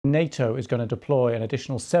NATO is going to deploy an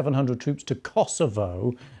additional 700 troops to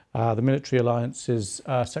Kosovo. The military alliance's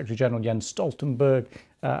Secretary General Jens Stoltenberg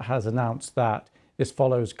has announced that. This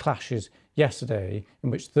follows clashes yesterday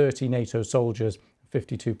in which 30 NATO soldiers,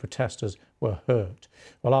 52 protesters were hurt.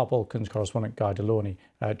 Well, our Balkans correspondent Guy Delaunay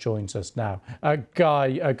joins us now.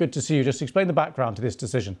 Guy, good to see you. Just explain the background to this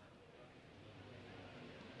decision.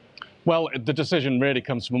 Well, the decision really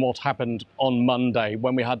comes from what happened on Monday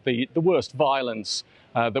when we had the worst violence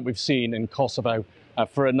that we've seen in Kosovo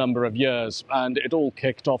for a number of years. And it all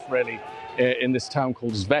kicked off really in this town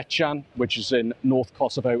called Zvečan, which is in North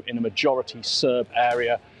Kosovo in a majority Serb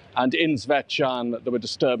area. And in Zvečan, there were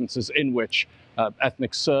disturbances in which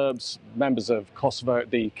ethnic Serbs, members of Kosovo,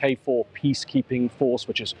 the KFOR peacekeeping force,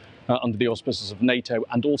 which is under the auspices of NATO,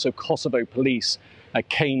 and also Kosovo police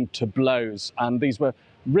came to blows. And these were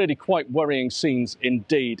really quite worrying scenes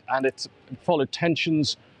indeed. And it followed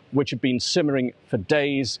tensions which have been simmering for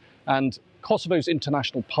days. And Kosovo's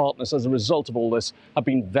international partners, as a result of all this, have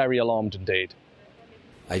been very alarmed indeed.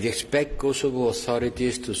 I expect Kosovo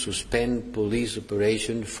authorities to suspend police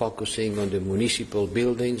operations focusing on the municipal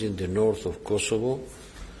buildings in the north of Kosovo,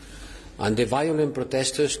 and the violent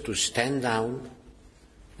protesters to stand down,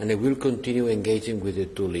 and I will continue engaging with the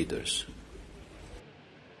two leaders.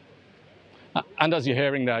 And as you're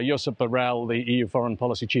hearing there, Josep Borrell, the EU foreign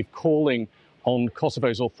policy chief, calling on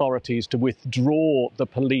Kosovo's authorities to withdraw the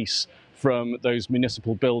police from those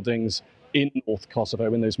municipal buildings in North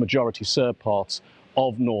Kosovo, in those majority Serb parts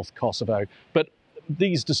of North Kosovo. But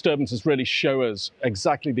these disturbances really show us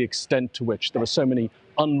exactly the extent to which there are so many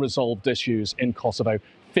unresolved issues in Kosovo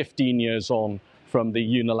 15 years on from the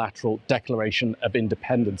unilateral declaration of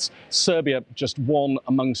independence. Serbia, just one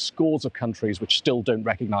among scores of countries which still don't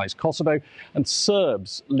recognise Kosovo, and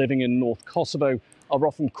Serbs living in North Kosovo are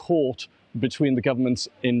often caught between the governments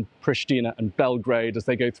in Pristina and Belgrade as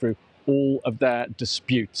they go through all of their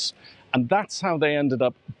disputes. And that's how they ended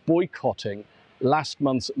up boycotting last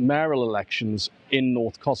month's mayoral elections in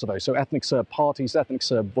North Kosovo. So ethnic Serb parties, ethnic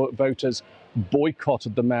Serb voters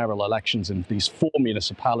boycotted the mayoral elections in these 4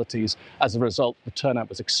 municipalities. As a result, the turnout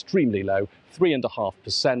was extremely low,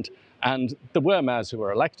 3.5%. And there were mayors who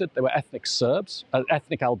were elected. They were ethnic Serbs,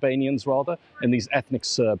 ethnic Albanians rather, in these ethnic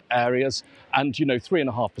Serb areas. And,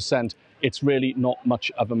 3.5%, it's really not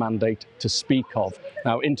much of a mandate to speak of.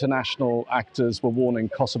 Now, international actors were warning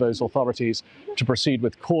Kosovo's authorities to proceed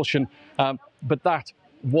with caution, but that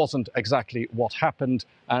wasn't exactly what happened.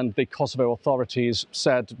 And the Kosovo authorities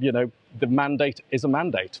said, the mandate is a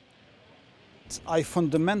mandate. I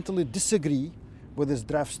fundamentally disagree with this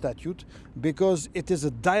draft statute because it is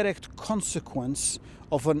a direct consequence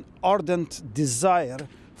of an ardent desire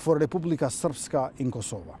for Republika Srpska in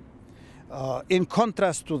Kosovo. In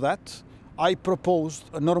contrast to that, I proposed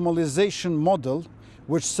a normalization model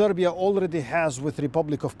which Serbia already has with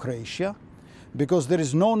Republic of Croatia, because there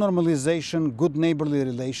is no normalization, good neighborly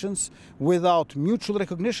relations, without mutual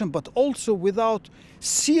recognition, but also without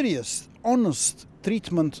serious, honest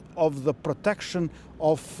treatment of the protection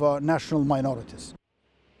of national minorities.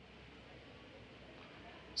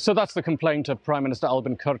 So that's the complaint of Prime Minister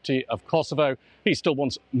Albin Kurti of Kosovo. He still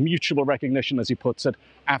wants mutual recognition, as he puts it,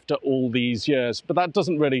 after all these years. But that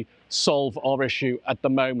doesn't really solve our issue at the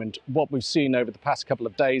moment. What we've seen over the past couple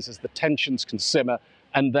of days is the tensions can simmer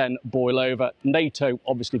and then boil over. NATO,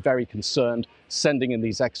 obviously very concerned, sending in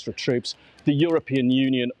these extra troops. The European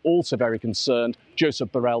Union also very concerned. Josep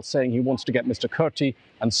Borrell saying he wants to get Mr. Kurti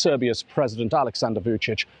and Serbia's President Aleksandar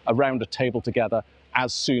Vučić around a table together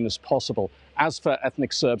as soon as possible. As for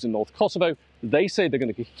ethnic Serbs in North Kosovo, they say they're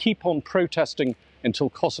going to keep on protesting until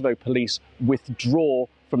Kosovo police withdraw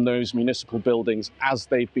from those municipal buildings, as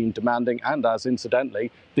they've been demanding, and as, incidentally,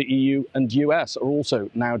 the EU and US are also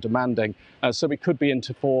now demanding. So we could be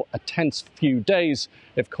into for a tense few days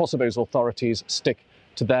if Kosovo's authorities stick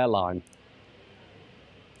to their line.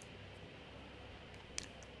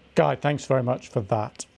 Guy, thanks very much for that.